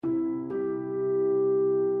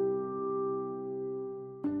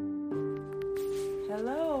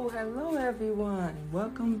Hello everyone.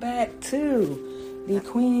 Welcome back to the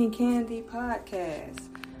Queen Candy Podcast.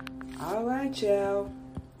 All right, y'all.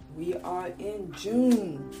 We are in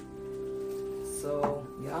June. So,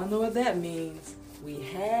 y'all know what that means. We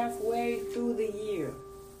halfway through the year.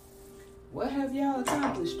 What have y'all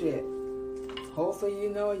accomplished yet? Hopefully,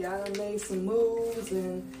 y'all done made some moves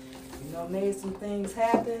and, made some things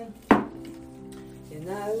happen. You're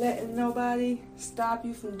not letting nobody stop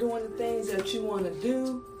you from doing the things that you want to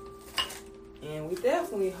do. And we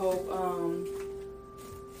definitely hope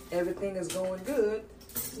everything is going good,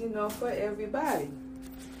 for everybody.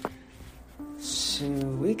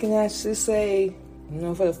 Shoot, we can actually say,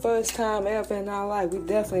 for the first time ever in our life, we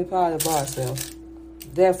definitely proud of ourselves.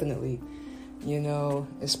 Definitely.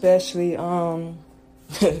 Especially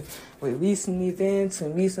with recent events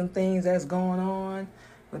and recent things that's going on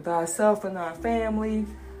with ourselves and our family.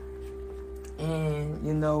 And,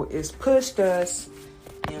 it's pushed us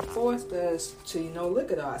and forced us to,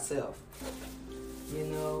 look at ourselves,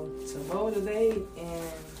 to motivate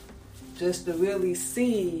and just to really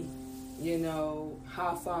see,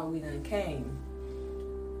 how far we done came.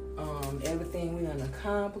 Everything we done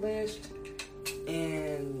accomplished.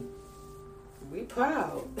 And we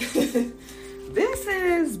proud. This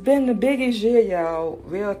has been the biggest year, y'all,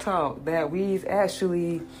 real talk, that we've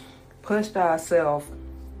actually pushed ourselves,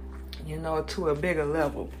 to a bigger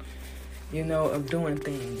level, of doing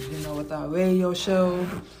things, with our radio show.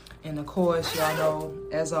 And, of course, y'all know,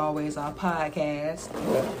 as always, our podcast.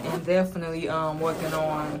 And definitely working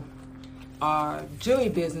on our jewelry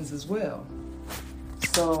business as well.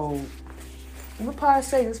 So, we'll probably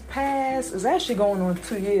say this past is actually going on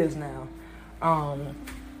 2 years now.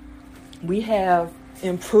 We have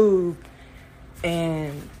improved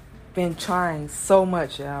and been trying so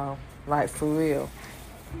much, y'all. Like, for real.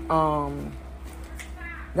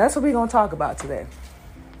 That's what we're going to talk about today.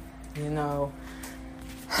 And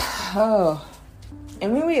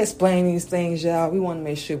when we explain these things, y'all, we want to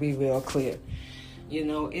make sure we real clear.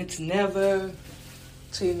 It's never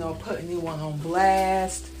to, put anyone on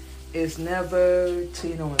blast. It's never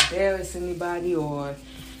to, embarrass anybody, or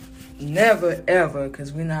never, ever,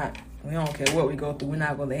 because we don't care what we go through. We're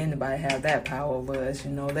not going to let anybody have that power over us,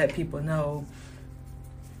 let people know.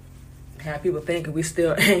 Have people thinking we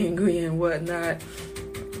still angry and whatnot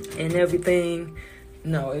and everything.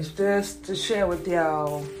 No, it's just to share with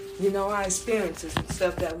y'all, our experiences and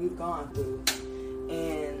stuff that we've gone through.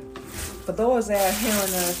 And for those that are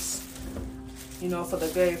hearing us, for the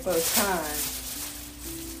very first time,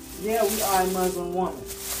 yeah, we are a Muslim woman.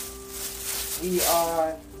 We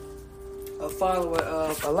are a follower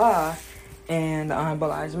of Allah and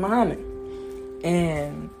Elijah Muhammad.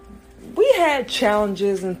 And we had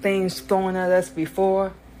challenges and things thrown at us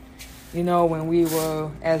before, when we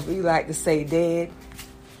were, as we like to say, dead.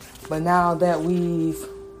 But now that we've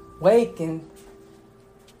wakened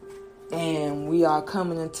and we are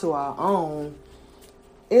coming into our own,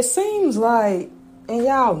 it seems like, and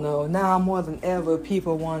y'all know, now more than ever,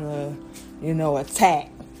 people want to, attack.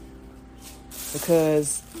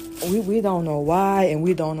 Because we don't know why, and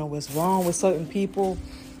we don't know what's wrong with certain people.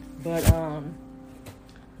 But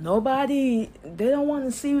they don't want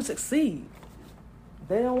to see you succeed.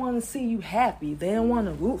 They don't want to see you happy. They don't want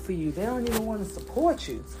to root for you. They don't even want to support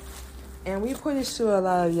you. And we're pretty sure a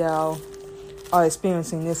lot of y'all are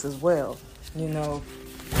experiencing this as well. We've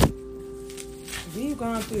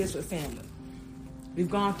gone through this with family. We've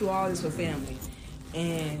gone through all this with family.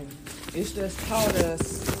 And it's just taught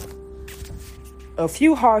us a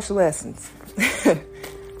few harsh lessons.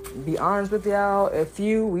 Be honest with y'all, a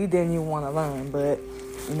few we didn't even want to learn. But,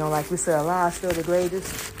 like we said, Allah is still the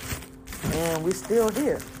greatest. And we're still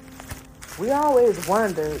here. We always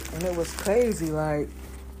wondered, and it was crazy, like,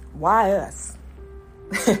 why us?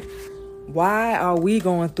 Why are we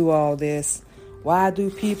going through all this? Why do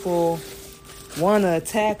people want to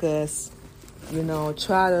attack us?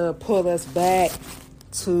 Try to pull us back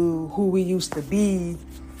to who we used to be.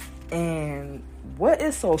 And what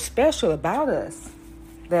is so special about us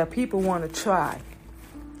that people want to try?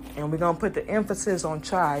 And we're going to put the emphasis on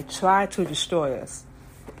try to destroy us.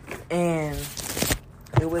 And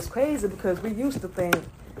it was crazy because we used to think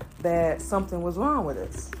that something was wrong with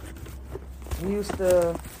us. We used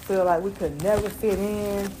to feel like we could never fit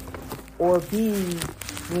in or be,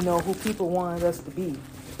 who people wanted us to be.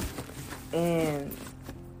 And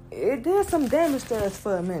it did some damage to us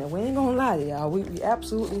for a minute. We ain't gonna lie to y'all. We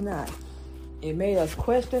absolutely not. It made us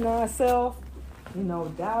question ourselves,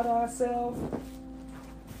 doubt ourselves,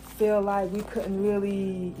 feel like we couldn't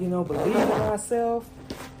really, believe in ourselves.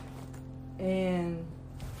 And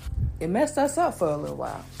it messed us up for a little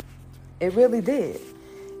while. It really did.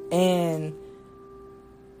 And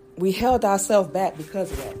we held ourselves back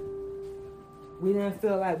because of that. We didn't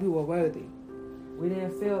feel like we were worthy. We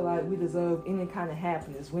didn't feel like we deserved any kind of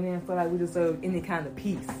happiness. We didn't feel like we deserved any kind of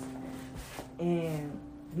peace. And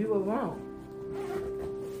we were wrong.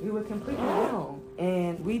 We were completely wrong.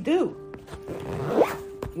 And we do.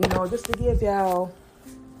 You know, just to give y'all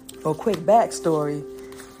a quick backstory,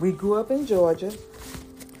 we grew up in Georgia.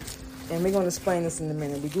 And we're going to explain this in a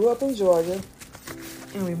minute. We grew up in Georgia.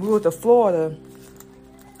 And we moved to Florida.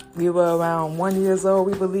 We were around 1 year old.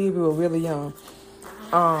 We believe we were really young.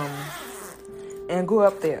 And grew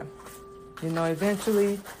up there. You know,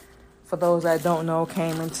 eventually, for those that don't know,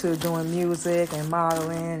 came into doing music and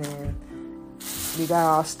modeling, and we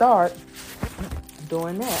got our start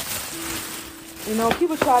doing that. You know,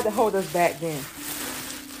 people tried to hold us back then.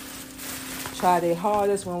 Tried their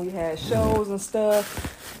hardest when we had shows and stuff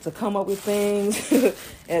to come up with things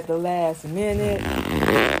at the last minute.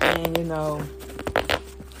 And, you know,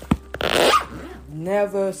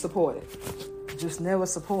 never supported. Just never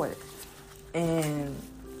supported. And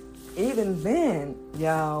even then,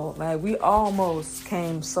 y'all, like, we almost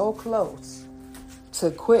came so close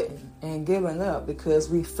to quitting and giving up because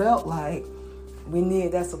we felt like we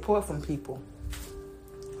needed that support from people.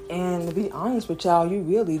 And to be honest with y'all, you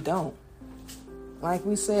really don't. Like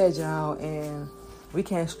we said, y'all, and we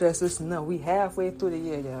can't stress this enough. We halfway through the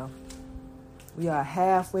year, y'all. We are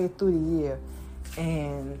halfway through the year.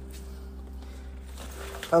 And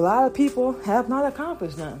a lot of people have not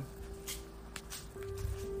accomplished nothing.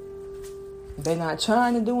 They're not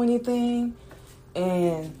trying to do anything.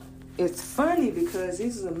 And it's funny because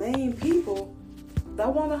these are the main people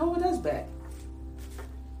that want to hold us back.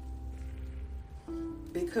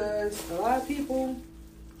 Because a lot of people,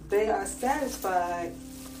 they are satisfied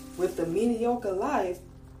with the mediocre life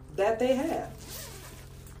that they have.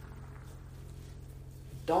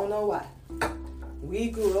 Don't know why.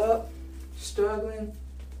 We grew up struggling,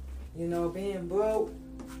 you know, being broke.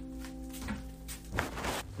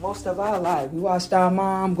 Most of our life, we watched our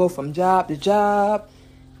mom go from job to job,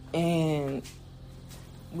 and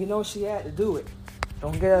we know she had to do it.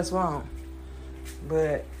 Don't get us wrong.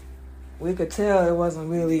 But we could tell it wasn't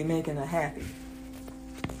really making her happy.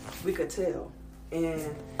 We could tell.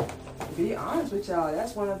 And to be honest with y'all,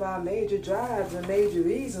 that's one of our major drives and major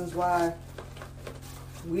reasons why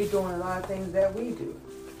we're doing a lot of things that we do.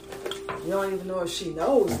 You don't even know if she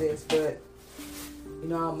knows this, but, you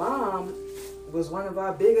know, our mom was one of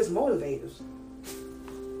our biggest motivators,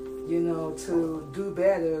 you know, to do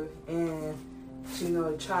better and, you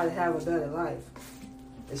know, try to have a better life.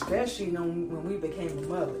 Especially, you know, when we became a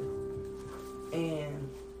mother. And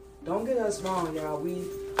don't get us wrong, y'all. We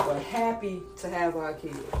were happy to have our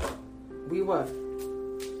kids. We were.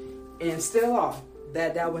 And still are.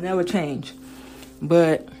 That will never change.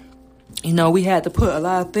 But, you know, we had to put a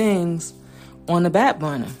lot of things on the back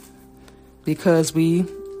burner because we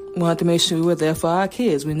wanted to make sure we were there for our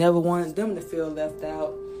kids. We never wanted them to feel left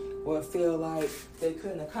out or feel like they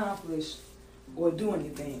couldn't accomplish or do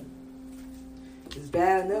anything. It's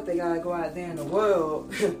bad enough they got to go out there in the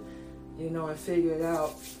world, you know, and figure it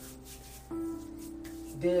out.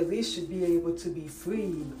 They at least should be able to be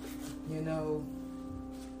free, you know,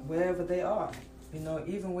 wherever they are, you know,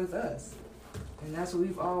 even with us. And that's what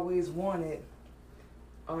we've always wanted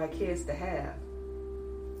our kids to have.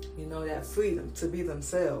 You know, that freedom to be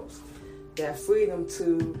themselves. That freedom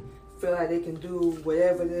to feel like they can do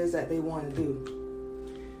whatever it is that they want to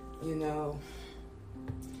do. You know.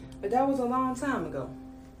 But that was a long time ago.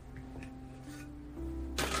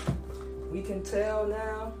 We can tell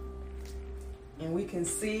now, and we can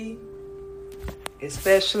see,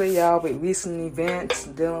 especially y'all with recent events,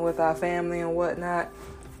 dealing with our family and whatnot,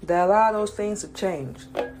 that a lot of those things have changed.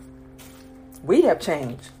 We have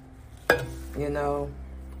changed. You know,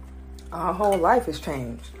 our whole life has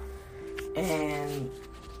changed. And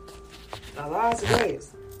a lot of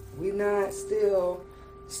ways, we're not still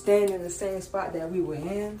standing in the same spot that we were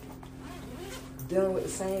in, dealing with the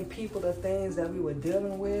same people, the things that we were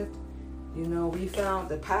dealing with. You know, we found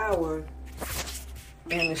the power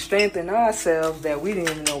and the strength in ourselves that we didn't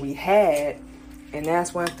even know we had. And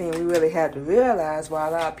that's one thing we really had to realize why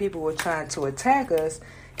a lot of people were trying to attack us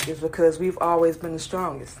is because we've always been the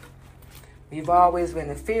strongest. We've always been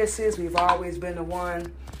the fiercest. We've always been the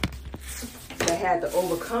one that had to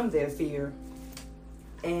overcome their fear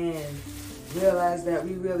and realize that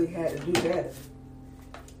we really had to do better.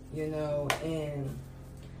 You know, and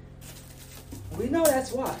we know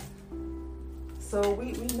that's why. So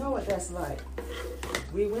we know what that's like.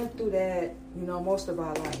 We went through that, you know, most of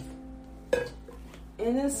our life.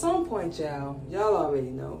 And at some point, y'all already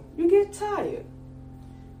know, you get tired.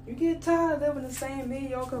 You get tired of living the same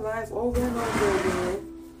mediocre life over and over again,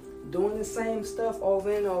 doing the same stuff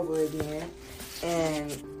over and over again.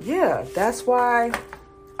 And yeah, that's why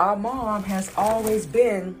our mom has always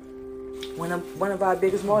been one of our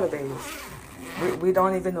biggest motivators. We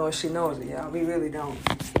don't even know if she knows it, y'all. We really don't.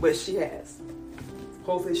 But she has.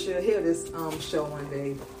 Hopefully she'll hear this show one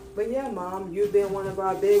day. But yeah, Mom, you've been one of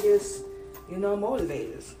our biggest,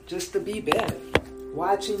 motivators. Just to be better.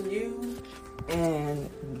 Watching you and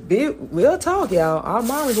real talk, y'all. Our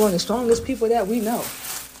mom is one of the strongest people that we know.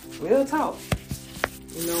 Real talk.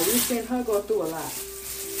 We've seen her go through a lot.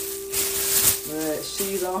 But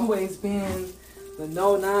she's always been the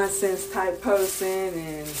no-nonsense type person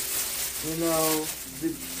and,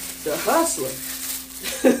 the hustler.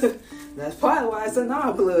 That's probably why it's in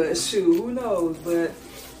our blood. Shoot, who knows? But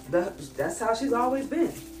that's how she's always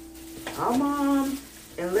been. Our mom,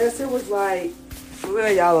 unless it was like, for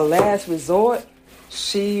real, y'all, a last resort,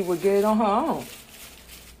 she would get it on her own.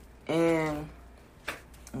 And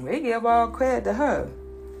we give all credit to her,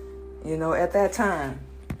 at that time.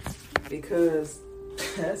 Because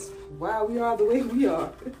that's why we are the way we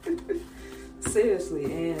are.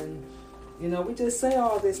 Seriously. And, we just say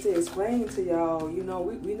all this to explain to y'all, we know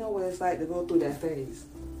what it's like to go through that phase.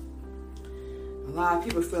 A lot of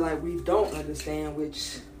people feel like we don't understand,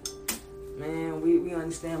 which, man, we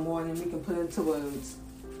understand more than we can put into words.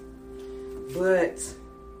 But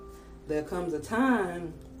there comes a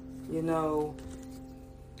time, you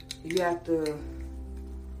have to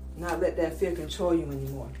not let that fear control you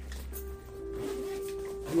anymore.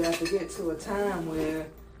 You have to get to a time where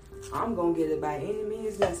I'm going to get it by any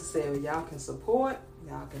means necessary. Y'all can support,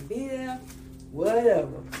 y'all can be there,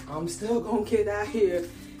 whatever. I'm still going to get out here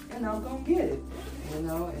and I'm going to get it,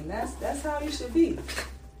 and that's how you should be.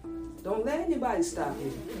 Don't let anybody stop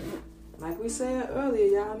you. Like we said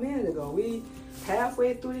earlier, y'all, a minute ago, we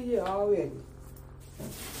halfway through the year already.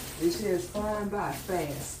 This year is flying by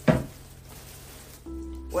fast.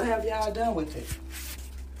 What have y'all done with it?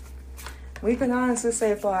 We can honestly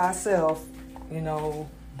say for ourselves,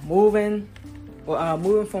 moving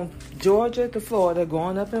from Georgia to Florida,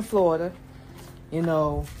 growing up in Florida,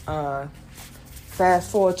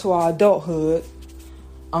 fast forward to our adulthood.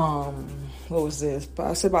 What was this?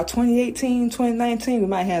 I said about 2018, 2019, we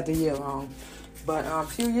might have the year wrong. But a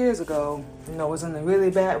few years ago, was in a really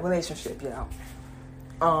bad relationship, y'all.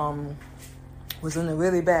 Was in a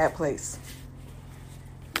really bad place.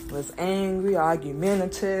 Was angry,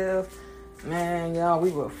 argumentative. Man, y'all, we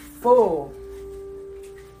were full,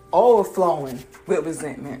 overflowing with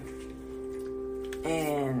resentment.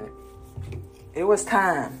 And it was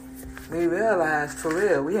time. We realized, for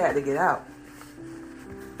real, we had to get out.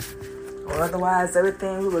 Or otherwise,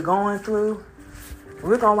 everything we were going through,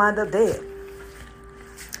 we're going to wind up dead.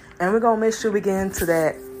 And we're going to make sure we get into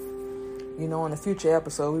that, in a future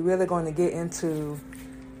episode. We're really going to get into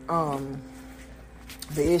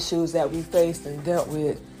the issues that we faced and dealt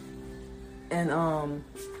with. And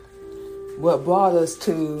what brought us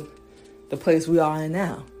to the place we are in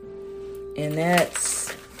now. And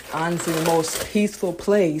that's honestly the most peaceful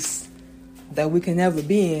place that we can ever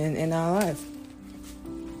be in our life.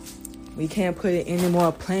 We can't put it any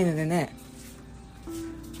more plainer than that.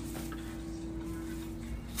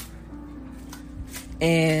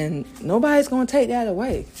 And nobody's going to take that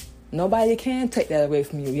away. Nobody can take that away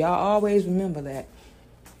from you. Y'all always remember that.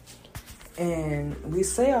 And we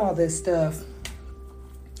say all this stuff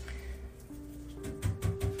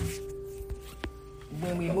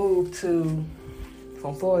when we moved from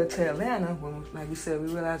Florida to Atlanta, when, like we said, we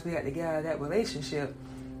realized we had to get out of that relationship.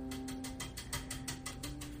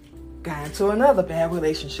 Got into another bad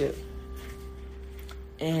relationship.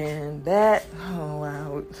 And that, oh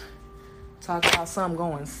wow, talk about something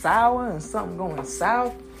going sour and something going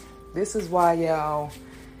south. This is why, y'all,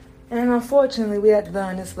 and unfortunately we had to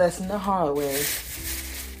learn this lesson the hard way.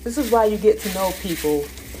 This is why you get to know people,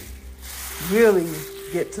 really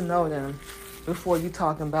get to know them, before you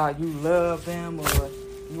talking about you love them or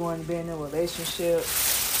you want to be in a relationship.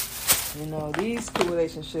 These two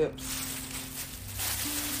relationships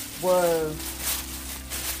were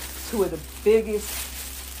two of the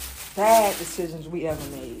biggest bad decisions we ever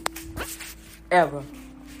made. Ever.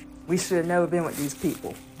 We should have never been with these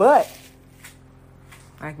people. But,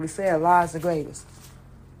 like we said, Allah is the greatest.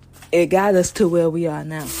 It got us to where we are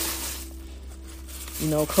now.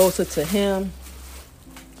 Closer to Him.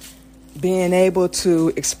 Being able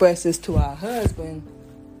to express this to our husband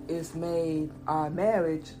has made our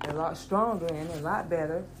marriage a lot stronger and a lot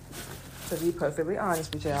better, to be perfectly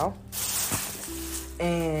honest with y'all.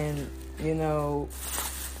 And,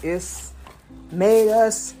 It's made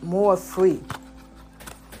us more free.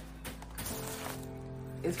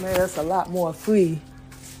 It's made us a lot more free,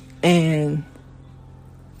 and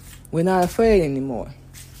we're not afraid anymore.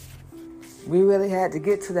 We really had to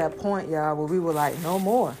get to that point, y'all, where we were like, no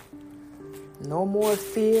more. No more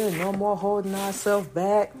fear, no more holding ourselves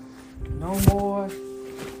back, no more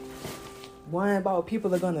worrying about what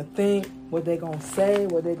people are going to think, what they're going to say,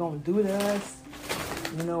 what they're going to do to us.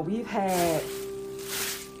 You know, we've had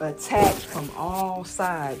attacks from all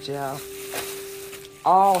sides, y'all.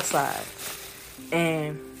 All sides.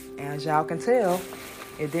 And as y'all can tell,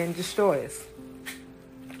 it didn't destroy us.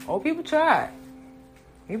 Oh, people tried.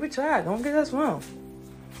 People tried. Don't get us wrong.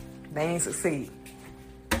 They ain't succeed.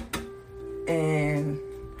 And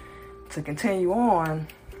to continue on,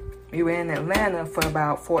 we were in Atlanta for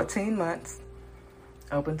about 14 months,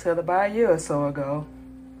 up until about a year or so ago.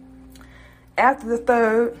 After the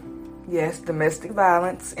third, domestic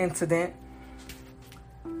violence incident,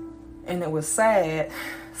 and it was sad,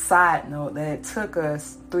 side note, that it took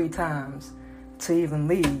us 3 times to even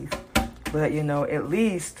leave. But, you know, at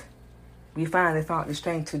least we finally found the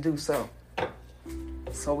strength to do so.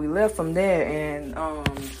 So we left from there, and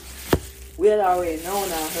we had already known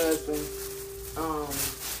our husband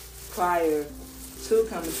prior to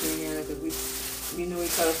coming to Indiana, because we knew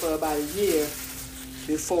each other for about a year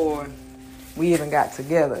before we even got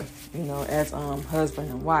together, you know, as husband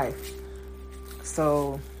and wife.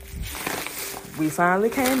 So we finally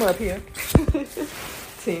came up here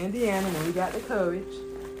to Indiana when we got the courage,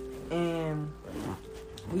 and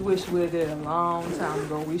we wish we did it a long time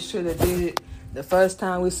ago. We should have did it the first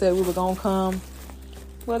time we said we were going to come.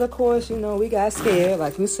 But of course, you know, we got scared.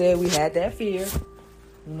 Like we said, we had that fear.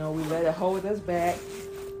 You know, we let it hold us back,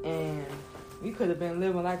 and we could have been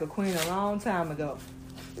living like a queen a long time ago.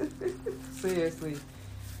 Seriously,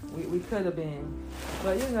 we could have been.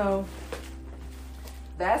 But you know,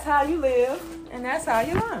 that's how you live, and that's how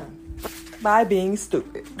you learn, by being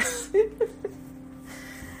stupid.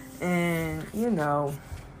 And you know,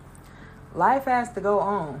 life has to go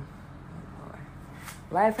on.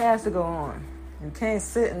 Life has to go on. You can't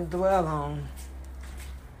sit and dwell on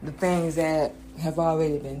the things that have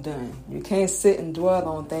already been done. You can't sit and dwell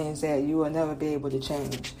on things that you will never be able to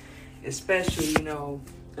change, especially, you know,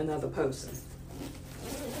 another person.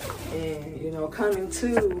 And, you know, coming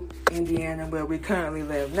to Indiana, where we currently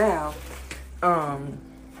live now,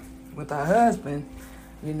 with our husband,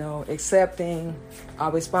 you know, accepting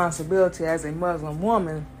our responsibility as a Muslim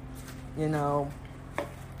woman, you know,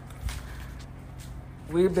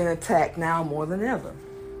 we've been attacked now more than ever,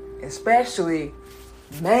 especially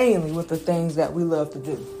mainly with the things that we love to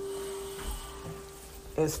do.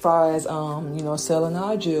 As far as, you know, selling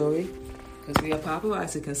our jewelry, because we're a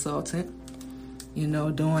paparazzi consultant, you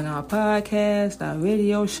know, doing our podcast, our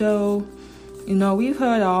radio show. You know, we've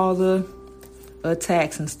heard all the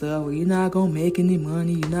attacks and stuff. Well, you're not going to make any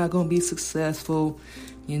money. You're not going to be successful.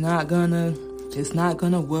 It's not going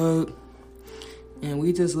to work. And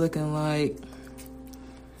we just looking like,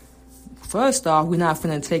 first off, we're not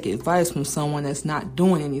finna take advice from someone that's not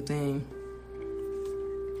doing anything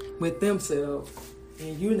with themselves,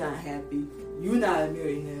 and you're not happy. You're not a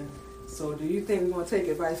millionaire. So do you think we're gonna take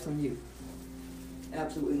advice from you?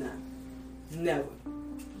 Absolutely not. Never.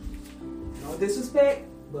 No disrespect,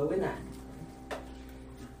 but we're not.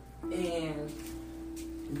 And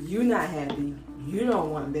you're not happy. You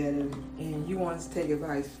don't want better, and you want us to take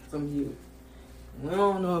advice from you. We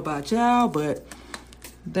don't know about y'all, but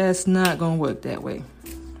that's not going to work that way.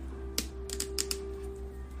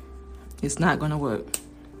 It's not going to work.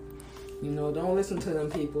 You know, don't listen to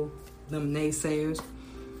them people, them naysayers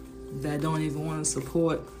that don't even want to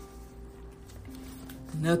support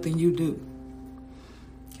nothing you do.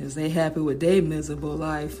 Because they happy with their miserable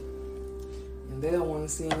life, and they don't want to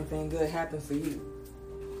see anything good happen for you.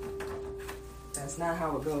 That's not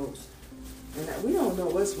how it goes. And we don't know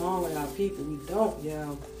what's wrong with our people. We don't,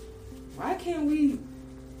 y'all. Why can't we,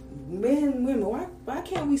 men and women, why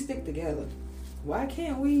can't we stick together? Why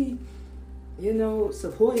can't we, you know,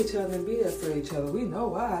 support each other and be there for each other? We know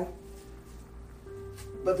why.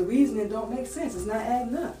 But the reasoning don't make sense. It's not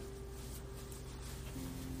adding up.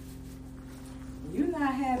 You're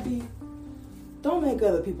not happy. Don't make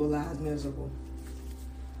other people's lives miserable.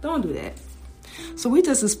 Don't do that. So we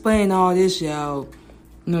just explain all this, y'all,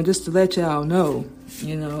 you know, just to let y'all know,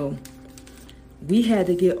 you know, we had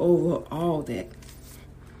to get over all that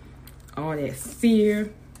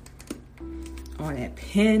fear, all that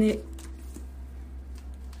panic,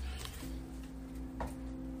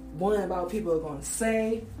 worrying about what people are going to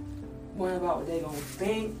say, worrying about what they're going to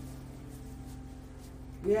think.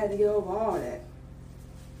 We had to get over all that.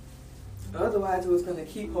 Otherwise, it was going to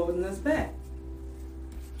keep holding us back.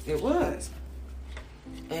 It was.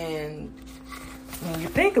 And when you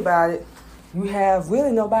think about it, you have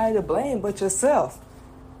really nobody to blame but yourself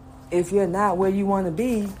if you're not where you want to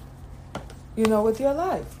be, with your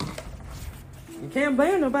life. You can't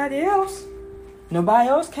blame nobody else. Nobody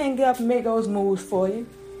else can't get up and make those moves for you.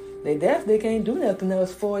 They definitely can't do nothing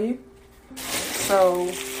else for you. So,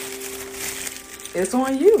 it's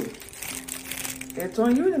on you. It's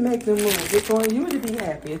on you to make the move. It's on you to be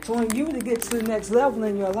happy. It's on you to get to the next level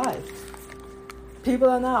in your life. People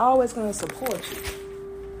are not always going to support you.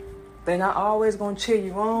 They're not always going to cheer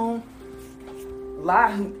you on. A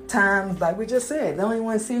lot of times, like we just said, they don't even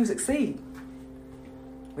want to see you succeed.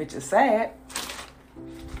 Which is sad.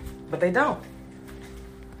 But they don't.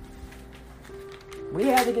 We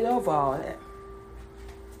had to get over all that.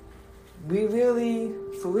 We really,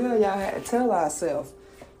 for real, y'all had to tell ourselves,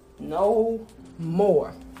 no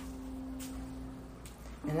more.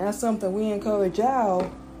 And that's something we encourage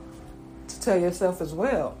y'all to tell yourself as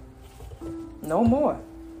well. No more.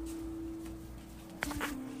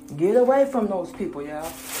 Get away from those people,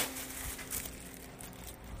 y'all.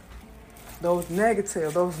 Those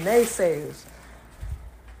negative, those naysayers.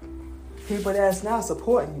 People that's not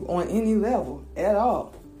supporting you on any level at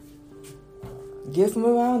all. Get from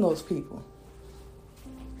around those people.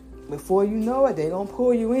 Before you know it, they're going to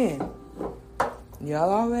pull you in. Y'all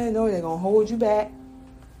already know they're going to hold you back.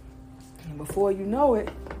 And before you know it,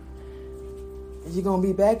 you're going to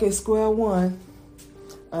be back at square one,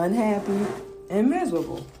 unhappy and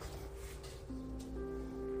miserable.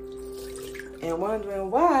 And wondering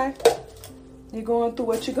why you're going through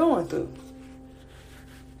what you're going through.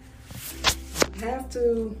 You have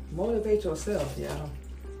to motivate yourself, y'all.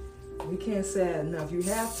 We can't say it enough. You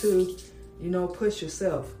have to, push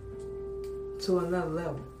yourself to another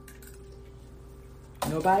level.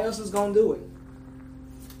 Nobody else is going to do it.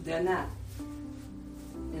 They're not.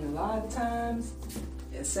 And a lot of times,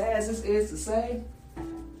 as sad as this is to say,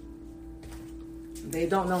 they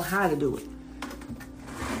don't know how to do it.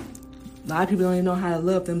 A lot of people don't even know how to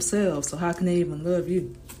love themselves, so how can they even love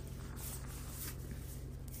you?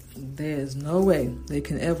 There's no way they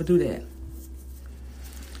can ever do that.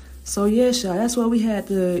 So yes, y'all, that's what we had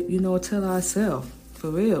to, tell ourselves, for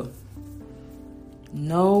real.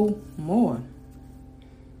 No more.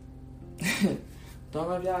 Don't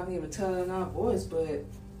know if y'all can even tell it in our voice, but,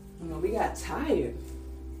 we got tired.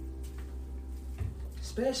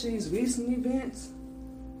 Especially these recent events.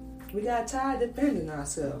 We got tired of defending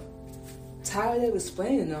ourselves. Tired of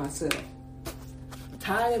explaining ourselves.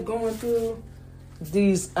 Tired of going through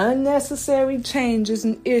these unnecessary changes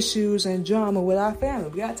and issues and drama with our family.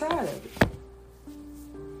 We got tired of it.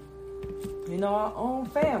 Our own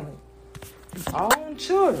family, our own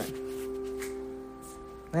children,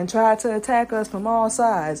 and try to attack us from all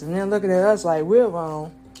sides, and then looking at us like we're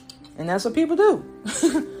wrong. And that's what people do.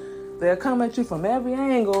 They'll come at you from every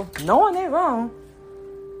angle, knowing they're wrong,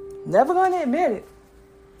 never going to admit it,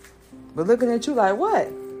 but looking at you like, what?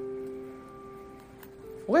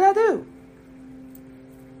 What'd I do?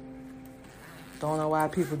 Don't know why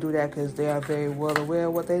people do that, because they are very well aware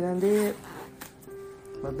of what they done did.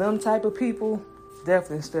 But them type of people,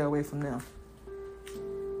 definitely stay away from them.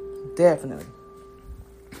 Definitely.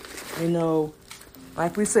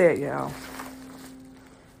 Like we said, y'all,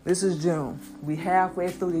 this is June. We halfway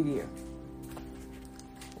through the year.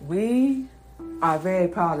 We are very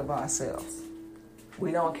proud of ourselves.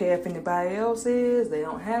 We don't care if anybody else is. They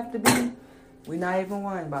don't have to be. We're not even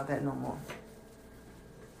worrying about that no more.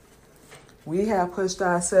 We have pushed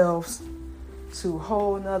ourselves to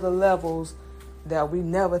whole nother levels that we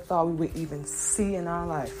never thought we would even see in our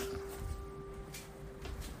life.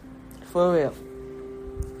 For real.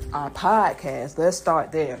 Our podcast, let's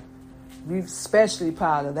start there. We're especially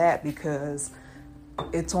proud of that because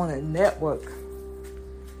it's on a network.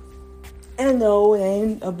 And no, it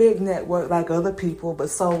ain't a big network like other people, but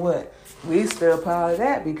so what? We still proud of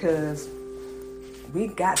that because we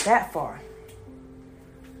got that far.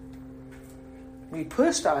 We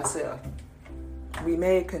pushed ourselves. We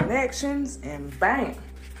made connections, and bang.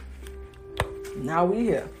 Now we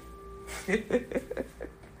here.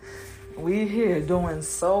 We here doing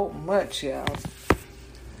so much, y'all.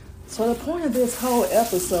 So the point of this whole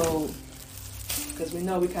episode, because we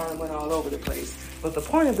know we kind of went all over the place, but the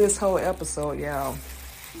point of this whole episode, y'all,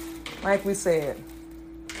 like we said,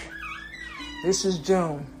 this is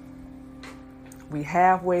June. We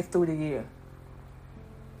halfway through the year.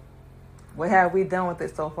 What have we done with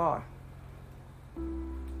it so far?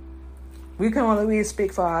 We can only really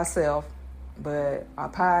speak for ourselves, but our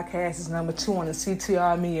podcast is number 2 on the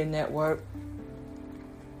CTR Media Network.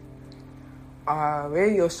 Our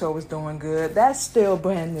radio show is doing good. That's still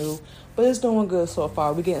brand new, but it's doing good so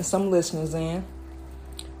far. We're getting some listeners in.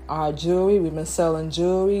 Our jewelry, we've been selling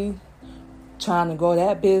jewelry, trying to grow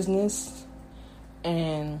that business.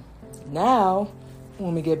 And now,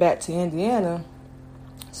 when we get back to Indiana,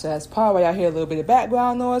 so that's probably y'all hear a little bit of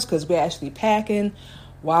background noise because we're actually packing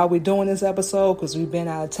while we're doing this episode because we've been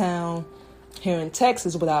out of town here in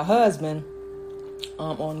Texas with our husband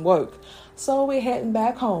on work. So we're heading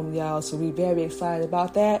back home, y'all. So we're very excited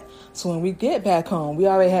about that. So when we get back home, we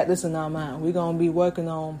already had this in our mind. We're going to be working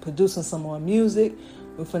on producing some more music.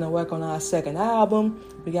 We're finna work on our second album.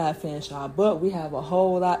 We got to finish our book. We have a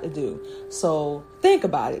whole lot to do. So think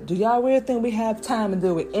about it. Do y'all really think we have time to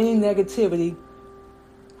deal with any negativity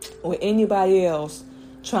or anybody else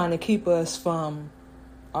trying to keep us from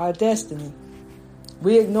our destiny?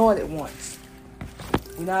 We ignored it once.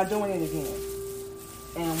 We're not doing it again.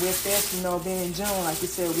 And with this, being June, like you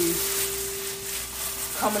said, we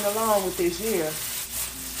coming along with this year.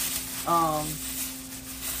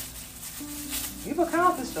 We've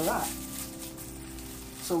accomplished a lot.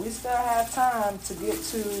 So we still have time to get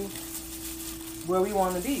to where we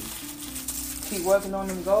want to be. Keep working on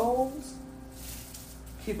them goals.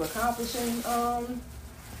 Keep accomplishing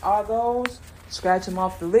our goals. Scratch them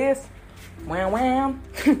off the list. Wham, wham.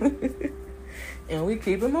 And we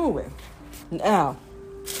keep it moving. Now,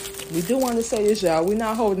 we do want to say this, y'all. We're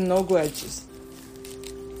not holding no grudges.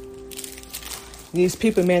 These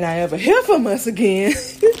people may not ever hear from us again.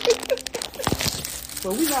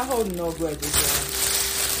 But we're not holding no grudges, y'all.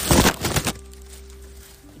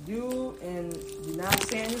 You're not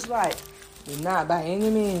saying this right. You're not by any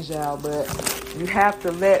means, y'all. But you have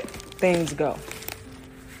to let things go.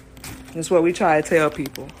 That's what we try to tell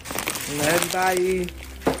people. Everybody.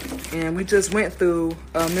 And we just went through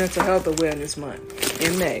Mental Health Awareness Month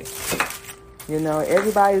in May.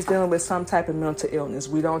 Everybody's dealing with some type of mental illness.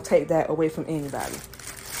 We don't take that away from anybody.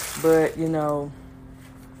 But,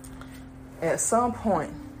 at some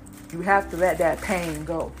point, you have to let that pain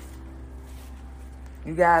go.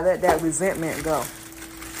 You got to let that resentment go.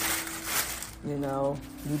 You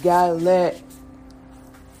got to let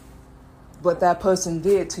what that person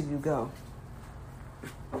did to you go.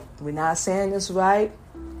 We're not saying this right.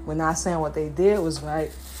 We're not saying what they did was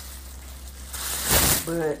right.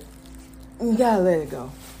 But you gotta let it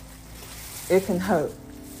go. It can hurt.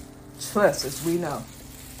 Trust us, we know.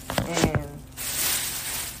 And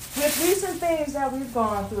with recent things that we've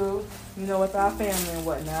gone through, with our family and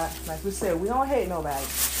whatnot, like we said, we don't hate nobody.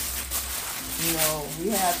 We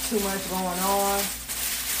have too much going on.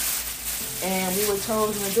 And we were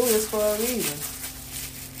chosen to do this for a reason.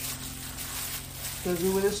 Because we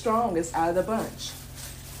were the strongest out of the bunch.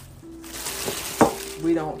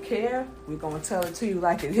 We don't care. We're going to tell it to you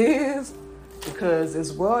like it is. Because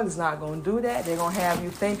this world is not going to do that. They're going to have you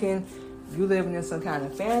thinking you living in some kind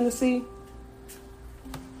of fantasy.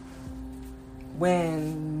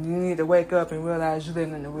 When you need to wake up and realize you're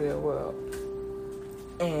living in the real world.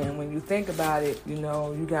 And when you think about it, you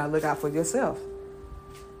got to look out for yourself.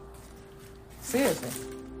 Seriously.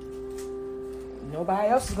 Nobody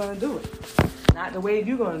else is going to do it. Not the way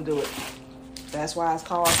you're going to do it. That's why it's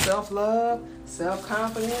called self-love,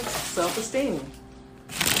 self-confidence, self-esteem.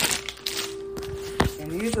 And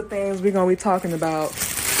these are things we're going to be talking about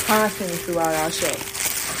constantly throughout our show.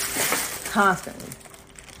 Constantly.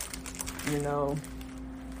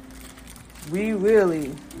 We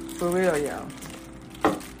really, for real, y'all.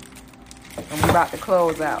 And we're about to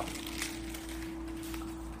close out.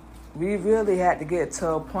 We really had to get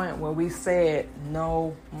to a point where we said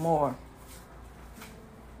no more.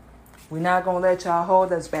 We're not going to let y'all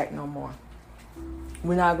hold us back no more.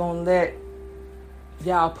 We're not going to let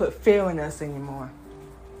y'all put fear in us anymore.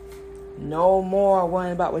 No more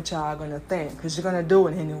worrying about what y'all are going to think, because you're going to do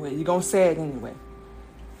it anyway. You're going to say it anyway.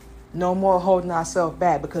 No more holding ourselves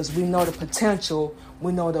back, because we know the potential,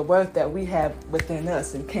 we know the worth that we have within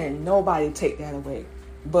us, and can't nobody take that away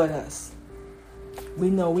but us. We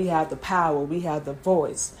know we have the power, we have the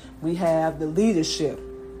voice, we have the leadership.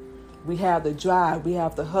 We have the drive, we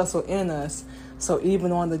have the hustle in us. So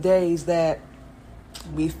even on the days that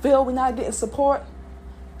we feel we're not getting support,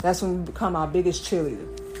 that's when we become our biggest cheerleader.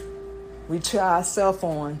 We cheer ourselves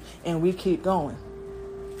on and we keep going.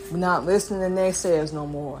 We're not listening to naysayers no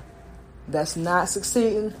more. That's not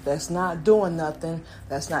succeeding, that's not doing nothing,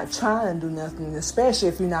 that's not trying to do nothing, especially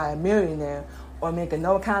if you're not a millionaire or making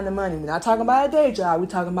no kind of money. We're not talking about a day job, we're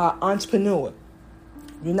talking about entrepreneur.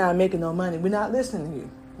 You're not making no money, we're not listening to you.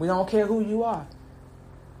 We don't care who you are.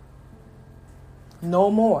 No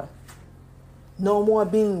more. No more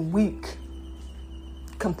being weak,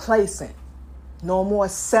 complacent. No more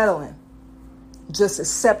settling. just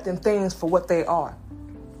accepting things for what they are.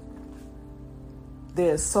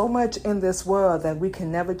 There's so much in this world that we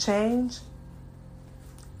can never change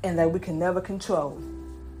and that we can never control.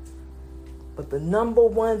 But the number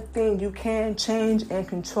one thing you can change and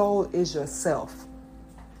control is yourself.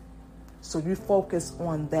 So you focus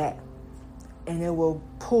on that, and it will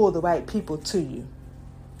pull the right people to you.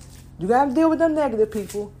 You got to deal with them negative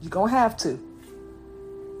people. You're going to have to.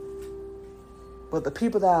 But the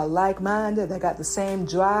people that are like-minded, that got the same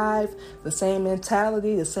drive, the same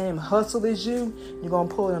mentality, the same hustle as you, you're going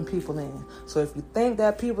to pull them people in. So if you think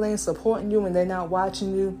that people ain't supporting you and they're not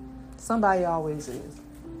watching you, somebody always is.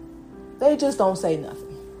 They just don't say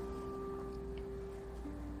nothing.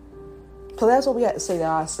 So that's what we have to say to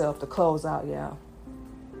ourselves to close out, y'all.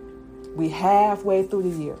 We halfway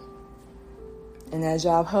through the year. And as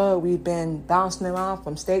y'all heard, we've been bouncing around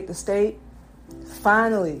from state to state.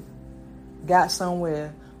 Finally got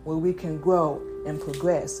somewhere where we can grow and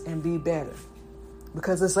progress and be better.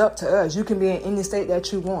 Because it's up to us. You can be in any state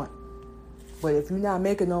that you want. But if you're not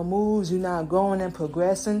making no moves, you're not growing and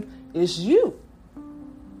progressing, it's you.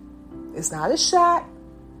 It's not a shot.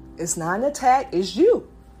 It's not an attack. It's you.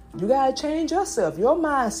 You got to change yourself, your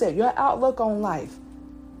mindset, your outlook on life,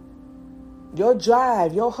 your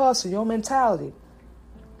drive, your hustle, your mentality.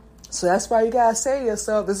 So that's why you got to say to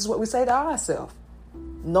yourself, this is what we say to ourselves.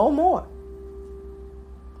 No more.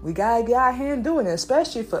 We got to get out here and do it. And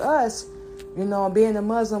especially for us, being a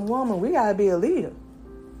Muslim woman, we got to be a leader.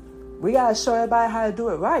 We got to show everybody how to do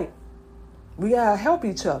it right. We got to help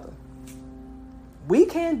each other. We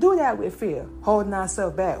can't do that with fear, holding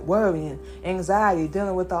ourselves back, worrying, anxiety,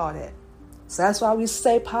 dealing with all that. So that's why we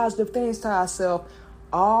say positive things to ourselves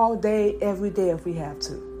all day, every day if we have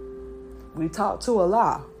to. We talk to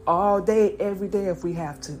Allah all day, every day if we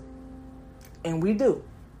have to. And we do.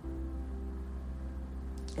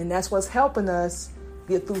 And that's what's helping us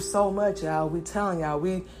get through so much, y'all. We telling y'all,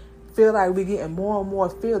 we feel like we're getting more and more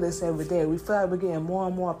fearless every day. We feel like we're getting more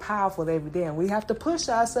and more powerful every day. And we have to push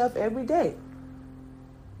ourselves every day.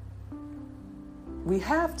 We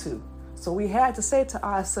have to. So we had to say to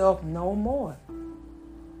ourselves, no more.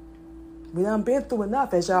 We done been through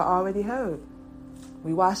enough, as y'all already heard.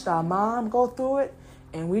 We watched our mom go through it,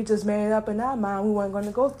 and we just made it up in our mind we weren't going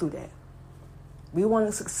to go through that. We want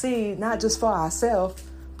to succeed, not just for ourselves,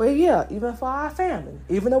 but even for our family.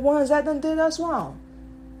 Even the ones that done did us wrong.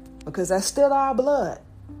 Because that's still our blood.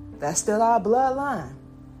 That's still our bloodline.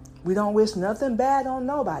 We don't wish nothing bad on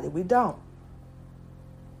nobody. We don't.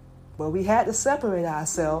 But we had to separate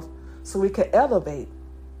ourselves so we could elevate.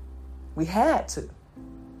 We had to.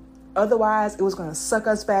 Otherwise, it was going to suck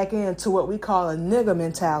us back into what we call a nigger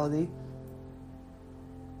mentality.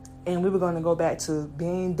 And we were going to go back to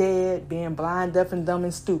being dead, being blind, deaf, and dumb,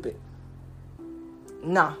 and stupid.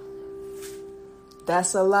 No.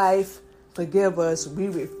 That's a life, forgive us, we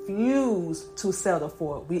refuse to settle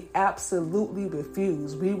for. We absolutely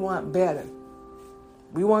refuse. We want better.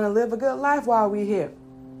 We want to live a good life while we're here.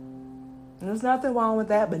 And there's nothing wrong with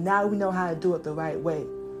that, but now we know how to do it the right way.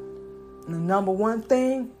 And the number one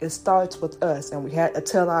thing, it starts with us, and we had to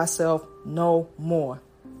tell ourselves no more.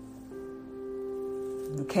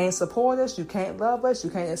 You can't support us, you can't love us, you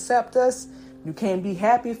can't accept us, you can't be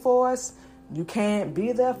happy for us, you can't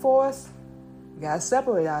be there for us. We got to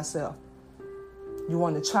separate ourselves. You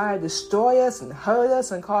want to try to destroy us and hurt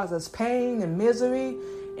us and cause us pain and misery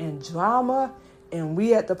and drama, and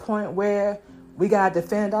we at the point where we got to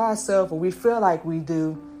defend ourselves, or we feel like we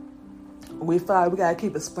do. We feel like we got to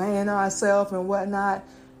keep explaining ourselves and whatnot.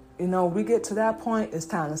 We get to that point, it's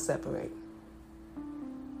time to separate.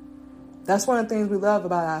 That's one of the things we love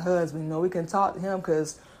about our husband. We can talk to him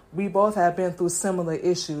because we both have been through similar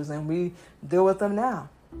issues and we deal with them now.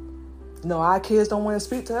 Our kids don't want to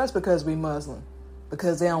speak to us because we Muslim,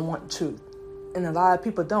 because they don't want the truth. And a lot of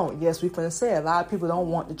people don't. Yes, we finna say a lot of people don't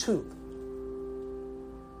want the truth.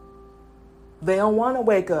 They don't want to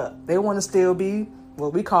wake up. They want to still be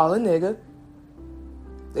what we call a nigga.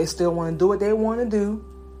 They still want to do what they want to do.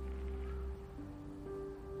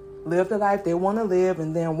 Live the life they want to live,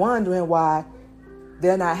 and then wondering why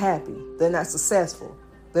they're not happy. They're not successful.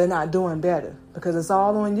 They're not doing better. Because it's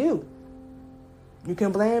all on you. You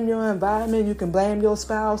can blame your environment. You can blame your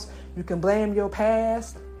spouse. You can blame your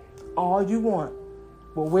past. All you want.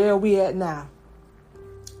 But where are we at now?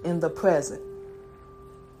 In the present.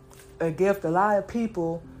 A gift a lot of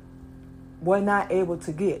people were not able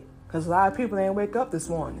to get. Because a lot of people didn't wake up this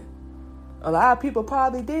morning. A lot of people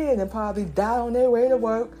probably did and probably died on their way to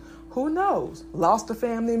work. Who knows? Lost a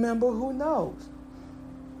family member. Who knows?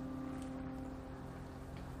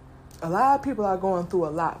 A lot of people are going through a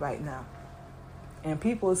lot right now. And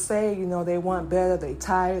people say, they want better, they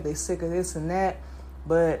tired, they sick of this and that.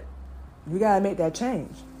 But you got to make that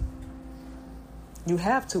change. You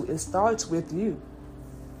have to. It starts with you.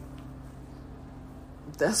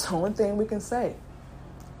 That's the only thing we can say.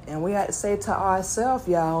 And we have to say to ourselves,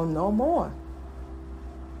 y'all, no more.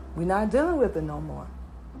 We're not dealing with it no more.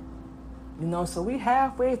 So we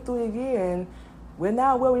halfway through the year and we're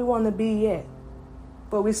not where we want to be yet.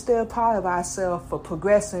 But we're still proud of ourselves for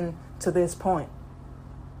progressing to this point.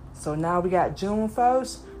 So now we got June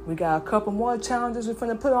 1st. We got a couple more challenges we're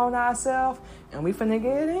finna put on ourselves, and we finna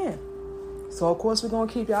get it in. So, of course, we're going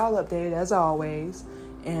to keep y'all updated, as always.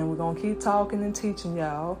 And we're going to keep talking and teaching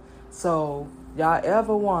y'all. So, y'all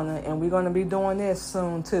ever want to, and we're going to be doing this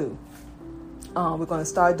soon, too. We're going to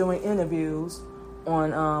start doing interviews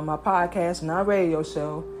on our podcast and our radio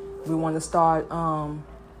show. We want to start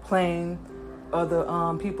playing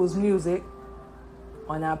other people's music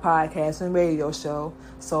on our podcast and radio show.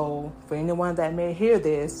 So for anyone that may hear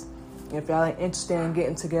this, if y'all are interested in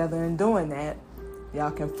getting together and doing that,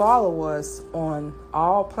 y'all can follow us on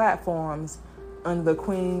all platforms under the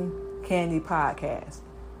Queen Candy Podcast.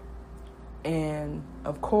 And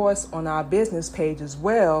of course on our business page as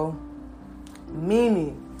well,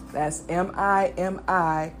 Mimi, that's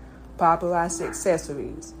MIMI, Popularized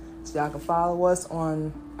Accessories. So y'all can follow us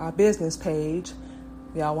on our business page.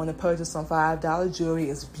 Y'all want to purchase some $5 jewelry.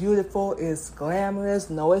 It's beautiful. It's glamorous.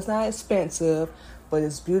 No, it's not expensive, but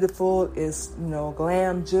it's beautiful. It's,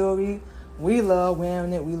 glam jewelry. We love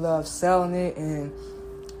wearing it. We love selling it. And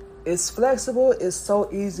it's flexible. It's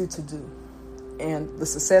so easy to do. And the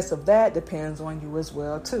success of that depends on you as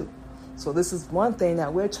well, too. So this is one thing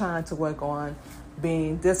that we're trying to work on,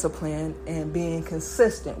 being disciplined and being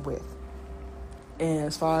consistent with. And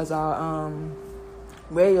as far as our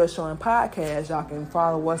radio show and podcast, y'all can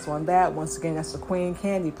follow us on that. Once again, that's the Queen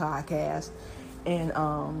Candy Podcast. And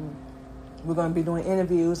we're going to be doing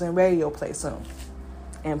interviews and radio play soon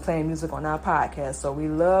and playing music on our podcast. So we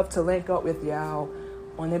love to link up with y'all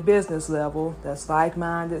on a business level that's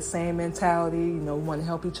like-minded, same mentality. We want to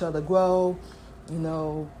help each other grow,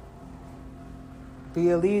 be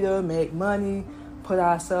a leader, make money, put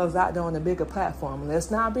ourselves out there on a bigger platform.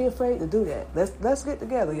 Let's not be afraid to do that. Let's get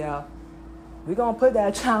together, y'all. We're going to put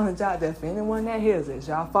that challenge out there for anyone that hears it.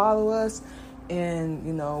 Y'all follow us and,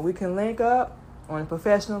 we can link up on a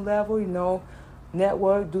professional level,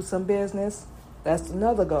 network, do some business. That's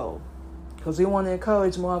another goal because we want to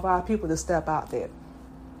encourage more of our people to step out there.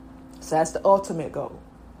 So that's the ultimate goal.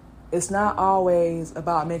 It's not always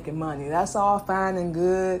about making money. That's all fine and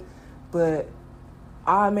good, but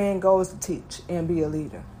our main goal is to teach and be a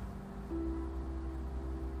leader.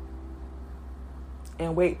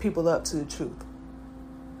 And wake people up to the truth.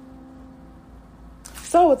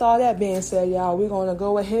 So with all that being said, y'all, we're going to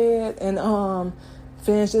go ahead and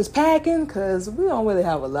finish this packing because we don't really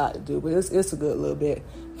have a lot to do, but it's a good little bit.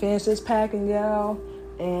 Finish this packing, y'all,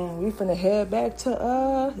 and we finna head back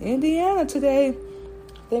to Indiana today.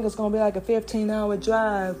 I think it's going to be like a 15-hour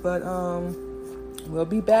drive, but we'll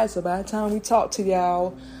be back. So by the time we talk to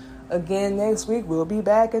y'all again next week, we'll be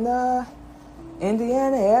back in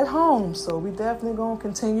Indiana at home. So we definitely going to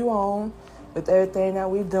continue on with everything that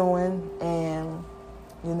we're doing. And,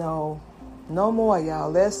 no more,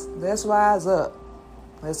 y'all. Let's rise up.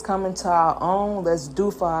 Let's come into our own. Let's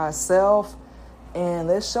do for ourselves. And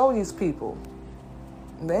let's show these people.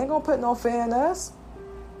 They ain't going to put no fear in us.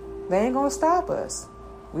 They ain't going to stop us.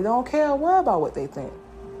 We don't care or worry about what they think.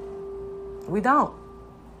 We don't.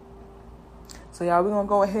 So, y'all, we're going to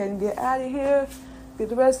go ahead and get out of here. Get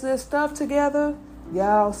the rest of this stuff together.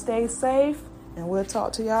 Y'all stay safe. And we'll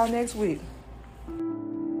talk to y'all next week.